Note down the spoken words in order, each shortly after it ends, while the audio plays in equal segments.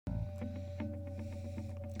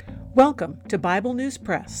Welcome to Bible News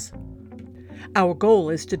Press. Our goal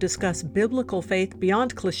is to discuss biblical faith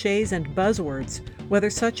beyond cliches and buzzwords, whether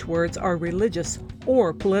such words are religious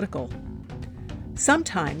or political.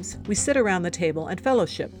 Sometimes we sit around the table and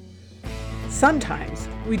fellowship. Sometimes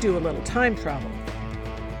we do a little time travel.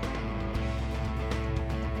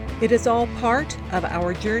 It is all part of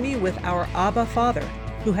our journey with our Abba Father,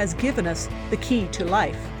 who has given us the key to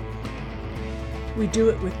life. We do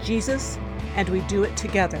it with Jesus, and we do it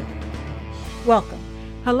together. Welcome.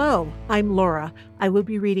 Hello, I'm Laura. I will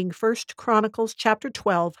be reading 1 Chronicles chapter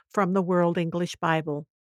 12 from the World English Bible.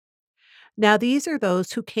 Now these are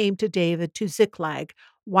those who came to David to Ziklag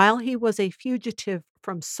while he was a fugitive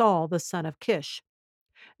from Saul the son of Kish.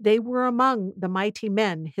 They were among the mighty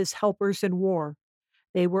men, his helpers in war.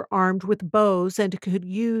 They were armed with bows and could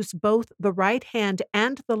use both the right hand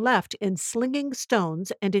and the left in slinging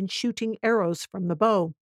stones and in shooting arrows from the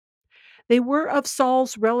bow. They were of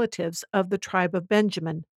Saul's relatives of the tribe of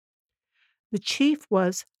Benjamin. The chief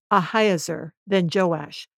was Ahiezer, then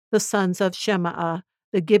Joash, the sons of Shemaah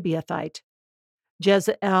the Gibeathite,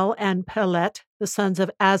 Jezeel and Pelet, the sons of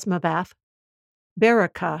Asmavath,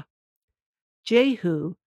 Berekah,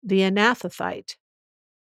 Jehu the Anathothite,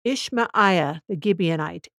 Ishmaiah the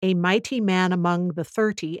Gibeonite, a mighty man among the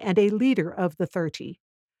 30 and a leader of the 30,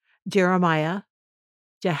 Jeremiah,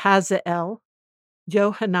 Jahaziel,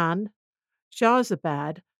 Johanan,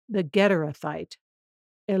 Jozabad the Gederathite,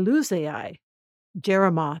 Eluzai,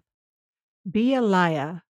 Jeremoth,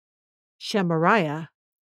 Bealiah, Shemariah,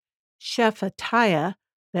 Shephatiah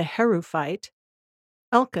the Heruphite,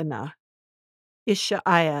 Elkanah,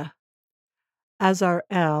 Ishaiah,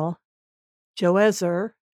 Azarel, Joezer,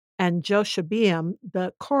 and Joshabeam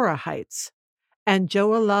the Korahites, and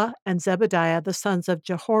Joelah and Zebediah the sons of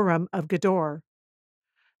Jehoram of Gedor.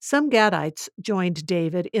 Some Gadites joined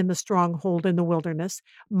David in the stronghold in the wilderness,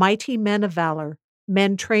 mighty men of valor,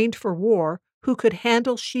 men trained for war, who could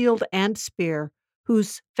handle shield and spear,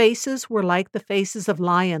 whose faces were like the faces of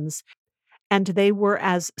lions, and they were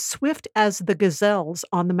as swift as the gazelles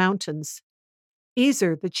on the mountains.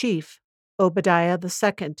 Ezer the chief, Obadiah the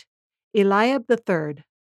second, Eliab the third,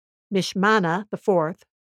 Mishmana the fourth,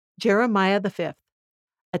 Jeremiah the fifth,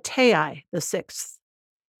 Attai the sixth,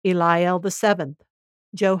 Eliel the seventh,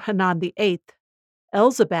 Johanan the eighth,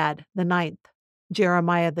 Elzabad the ninth,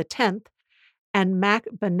 Jeremiah the 10th, and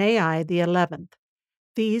Macbanai the 11th.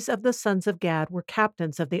 These of the sons of Gad were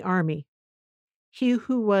captains of the army. He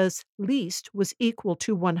who was least was equal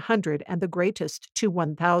to 100, and the greatest to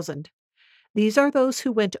 1,000. These are those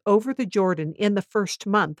who went over the Jordan in the first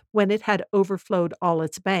month, when it had overflowed all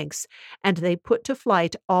its banks, and they put to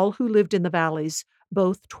flight all who lived in the valleys,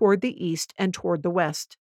 both toward the east and toward the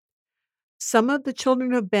west. Some of the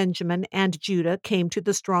children of Benjamin and Judah came to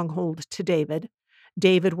the stronghold to David.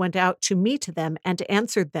 David went out to meet them and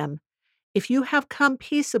answered them, "If you have come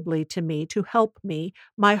peaceably to me to help me,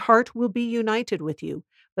 my heart will be united with you.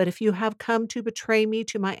 But if you have come to betray me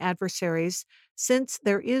to my adversaries, since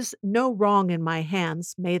there is no wrong in my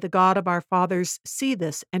hands, may the God of our fathers see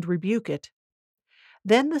this and rebuke it."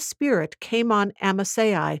 Then the Spirit came on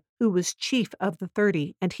Amasai, who was chief of the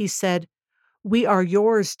 30, and he said, "We are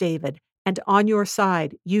yours, David, and on your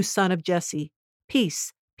side, you son of Jesse.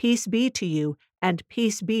 Peace, peace be to you, and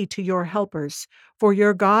peace be to your helpers, for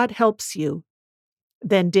your God helps you."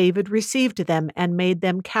 Then David received them and made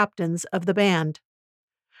them captains of the band.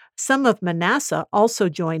 Some of Manasseh also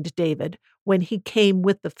joined David when he came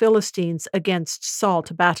with the Philistines against Saul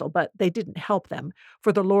to battle, but they didn't help them,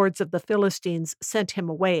 for the lords of the Philistines sent him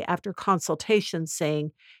away after consultation,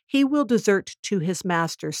 saying, "He will desert to his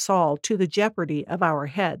master Saul to the jeopardy of our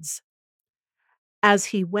heads." As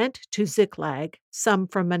he went to Ziklag, some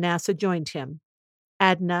from Manasseh joined him: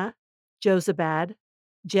 Adnah, Jozabad,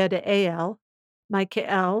 Jedaiel,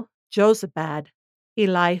 Michael, Jozabad,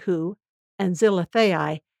 Elihu, and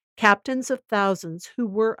Zilithai, captains of thousands who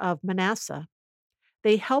were of Manasseh.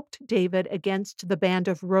 They helped David against the band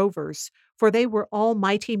of rovers, for they were all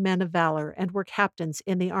mighty men of valor and were captains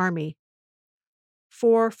in the army.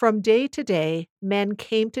 For from day to day men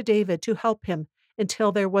came to David to help him,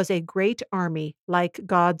 until there was a great army, like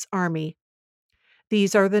God's army.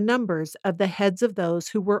 These are the numbers of the heads of those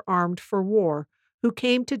who were armed for war, who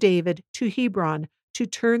came to David to Hebron to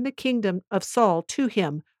turn the kingdom of Saul to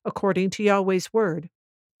him, according to Yahweh's word.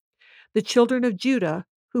 The children of Judah,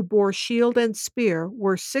 who bore shield and spear,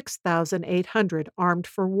 were 6,800 armed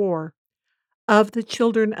for war. Of the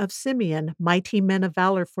children of Simeon, mighty men of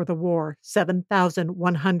valor for the war,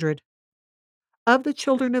 7,100. Of the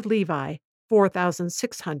children of Levi,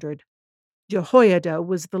 4,600. Jehoiada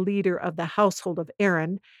was the leader of the household of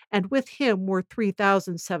Aaron, and with him were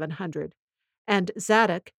 3,700. And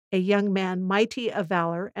Zadok, a young man mighty of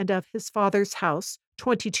valor and of his father's house,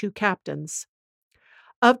 22 captains.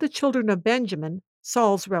 Of the children of Benjamin,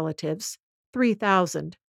 Saul's relatives,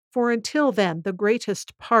 3,000, for until then the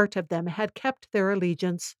greatest part of them had kept their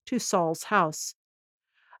allegiance to Saul's house.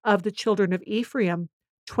 Of the children of Ephraim,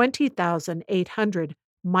 20,800,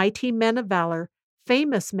 mighty men of valor,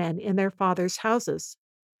 famous men in their fathers' houses.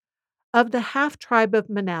 Of the half tribe of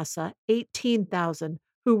Manasseh, 18,000,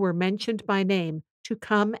 who were mentioned by name, to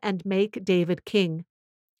come and make David king.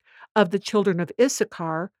 Of the children of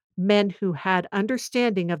Issachar, men who had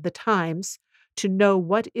understanding of the times, to know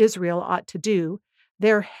what Israel ought to do,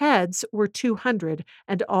 their heads were 200,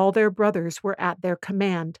 and all their brothers were at their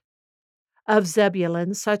command. Of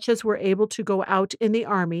Zebulun, such as were able to go out in the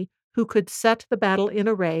army, who could set the battle in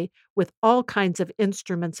array with all kinds of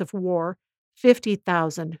instruments of war,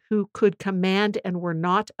 50,000, who could command and were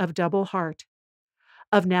not of double heart.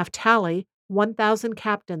 Of Naphtali, 1,000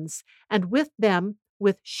 captains, and with them,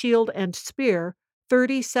 with shield and spear,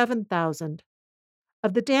 37,000.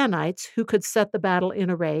 Of the Danites, who could set the battle in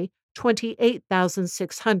array,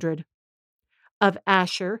 28,600. Of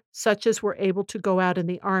Asher, such as were able to go out in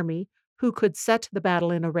the army, who could set the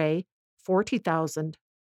battle in array, 40,000.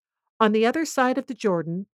 On the other side of the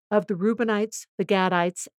Jordan, of the Reubenites, the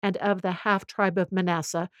Gadites, and of the half tribe of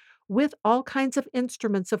Manasseh, with all kinds of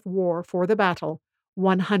instruments of war for the battle,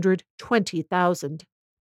 120,000.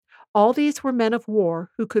 All these were men of war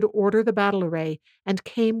who could order the battle array, and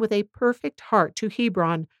came with a perfect heart to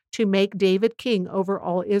Hebron to make David king over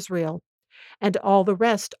all Israel. And all the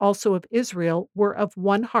rest also of Israel were of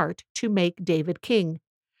one heart to make David king.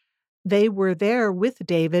 They were there with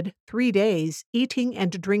David 3 days, eating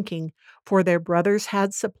and drinking, for their brothers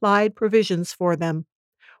had supplied provisions for them.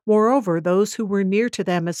 Moreover, those who were near to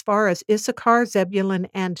them as far as Issachar, Zebulun,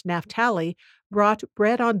 and Naphtali brought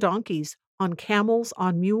bread on donkeys, on camels,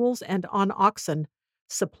 on mules, and on oxen,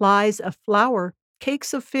 supplies of flour,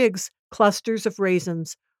 cakes of figs, clusters of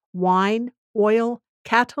raisins, wine, oil,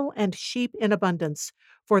 cattle, and sheep in abundance,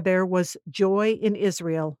 for there was joy in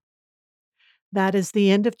Israel. That is the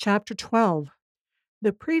end of chapter 12.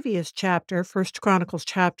 The previous chapter, First Chronicles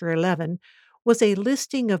chapter 11, was a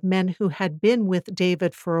listing of men who had been with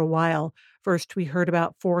David for a while. First, we heard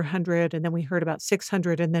about 400, and then we heard about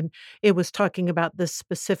 600, and then it was talking about this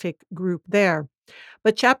specific group there.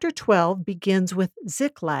 But chapter 12 begins with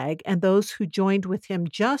Ziklag and those who joined with him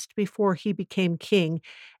just before he became king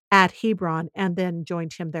at Hebron and then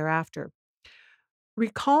joined him thereafter.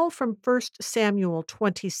 Recall from 1 Samuel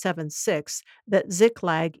 27:6 that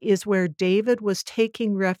Ziklag is where David was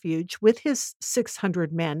taking refuge with his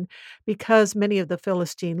 600 men because many of the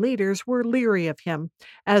Philistine leaders were leery of him,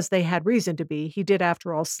 as they had reason to be. He did,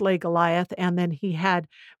 after all, slay Goliath, and then he had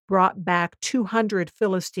brought back 200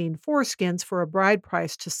 Philistine foreskins for a bride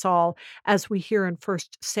price to Saul, as we hear in 1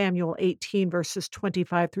 Samuel 18, verses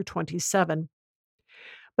 25 through 27.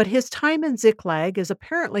 But his time in Ziklag is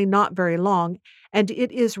apparently not very long, and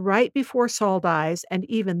it is right before Saul dies, and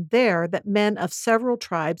even there that men of several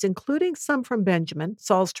tribes, including some from Benjamin,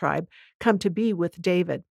 Saul's tribe, come to be with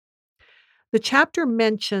David. The chapter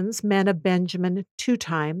mentions men of Benjamin 2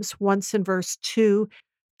 times, once in verse 2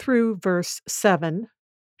 through verse 7,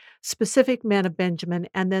 specific men of Benjamin,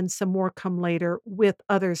 and then some more come later with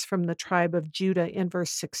others from the tribe of Judah in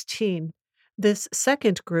verse 16. This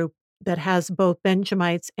second group that has both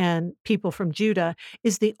Benjamites and people from Judah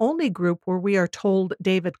is the only group where we are told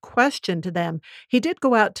David questioned them. He did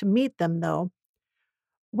go out to meet them, though.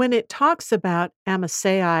 When it talks about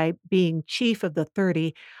Amasai being chief of the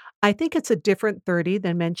 30, I think it's a different 30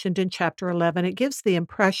 than mentioned in chapter 11. It gives the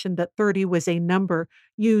impression that 30 was a number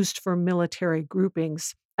used for military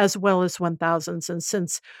groupings as well as 1,000s. And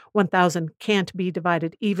since 1,000 can't be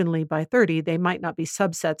divided evenly by 30, they might not be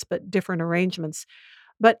subsets, but different arrangements.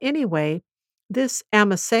 But anyway, this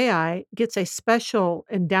Amasai gets a special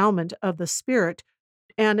endowment of the Spirit,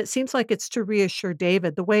 and it seems like it's to reassure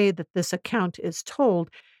David. The way that this account is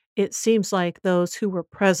told, it seems like those who were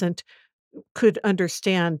present could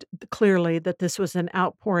understand clearly that this was an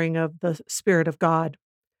outpouring of the Spirit of God.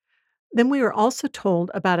 Then we are also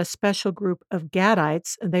told about a special group of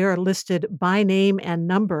Gadites, and they are listed by name and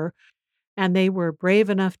number, and they were brave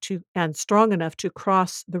enough to and strong enough to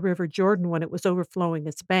cross the river Jordan when it was overflowing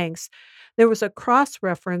its banks. There was a cross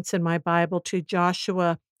reference in my Bible to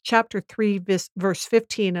Joshua chapter 3 verse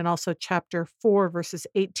 15 and also chapter 4 verses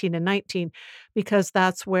 18 and 19, because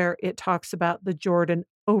that's where it talks about the Jordan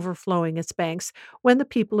overflowing its banks when the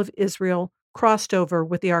people of Israel crossed over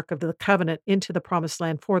with the Ark of the Covenant into the Promised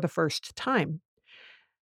Land for the first time.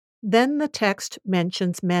 Then the text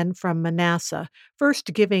mentions men from Manasseh,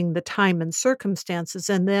 first giving the time and circumstances,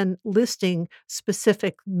 and then listing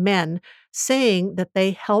specific men, saying that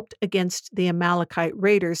they helped against the Amalekite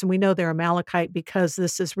raiders. And we know they're Amalekite because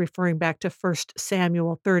this is referring back to 1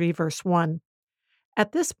 Samuel 30, verse 1.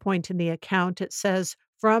 At this point in the account, it says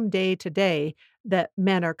from day to day that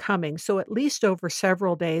men are coming. So, at least over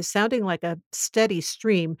several days, sounding like a steady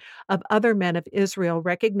stream of other men of Israel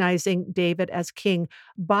recognizing David as king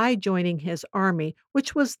by joining his army,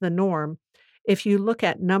 which was the norm. If you look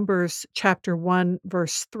at Numbers chapter 1,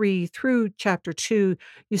 verse 3 through chapter 2,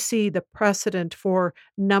 you see the precedent for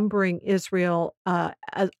numbering Israel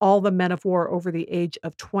as all the men of war over the age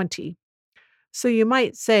of 20. So you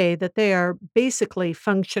might say that they are basically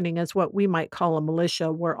functioning as what we might call a militia,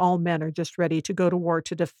 where all men are just ready to go to war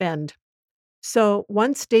to defend. So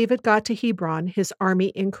once David got to Hebron, his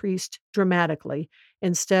army increased dramatically.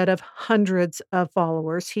 Instead of hundreds of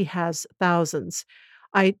followers, he has thousands.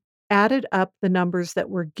 I added up the numbers that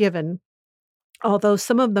were given, although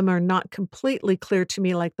some of them are not completely clear to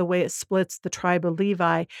me, like the way it splits the tribe of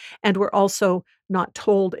Levi, and we're also not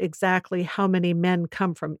told exactly how many men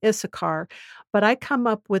come from Issachar, but I come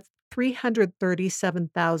up with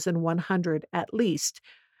 337,100 at least.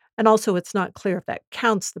 And also, it's not clear if that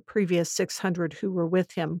counts the previous 600 who were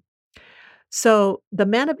with him. So the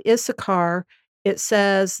men of Issachar, it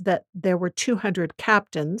says that there were 200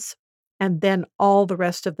 captains, and then all the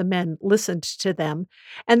rest of the men listened to them.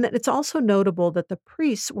 And that it's also notable that the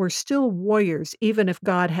priests were still warriors, even if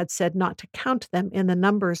God had said not to count them in the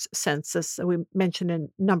Numbers census that we mentioned in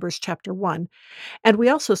Numbers chapter 1. And we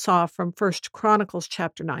also saw from First Chronicles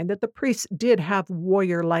chapter 9 that the priests did have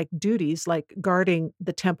warrior-like duties, like guarding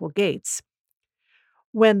the temple gates.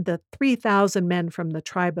 When the 3,000 men from the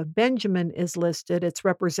tribe of Benjamin is listed, it's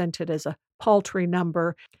represented as a paltry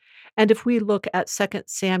number. And if we look at 2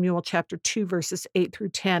 Samuel chapter 2, verses 8 through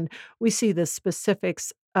 10, we see the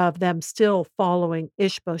specifics of them still following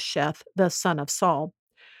Ishbosheth, the son of Saul.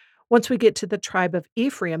 Once we get to the tribe of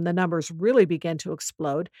Ephraim, the numbers really begin to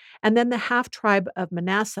explode. And then the half tribe of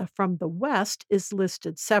Manasseh from the west is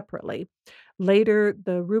listed separately. Later,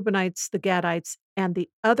 the Reubenites, the Gadites, and the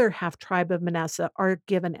other half tribe of Manasseh are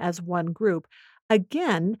given as one group.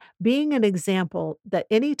 Again, being an example that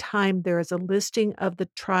any time there is a listing of the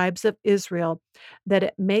tribes of Israel, that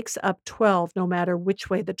it makes up 12 no matter which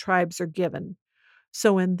way the tribes are given.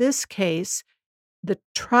 So in this case, the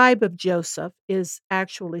tribe of Joseph is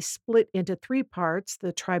actually split into three parts,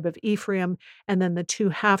 the tribe of Ephraim and then the two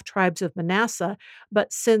half tribes of Manasseh.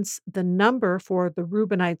 But since the number for the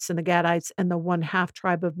Reubenites and the Gadites and the one half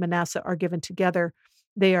tribe of Manasseh are given together,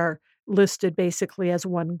 they are listed basically as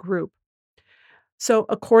one group. So,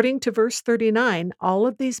 according to verse 39, all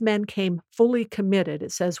of these men came fully committed,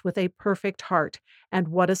 it says, with a perfect heart. And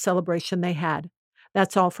what a celebration they had.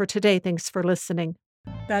 That's all for today. Thanks for listening.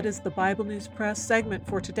 That is the Bible News Press segment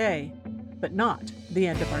for today, but not the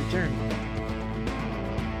end of our journey.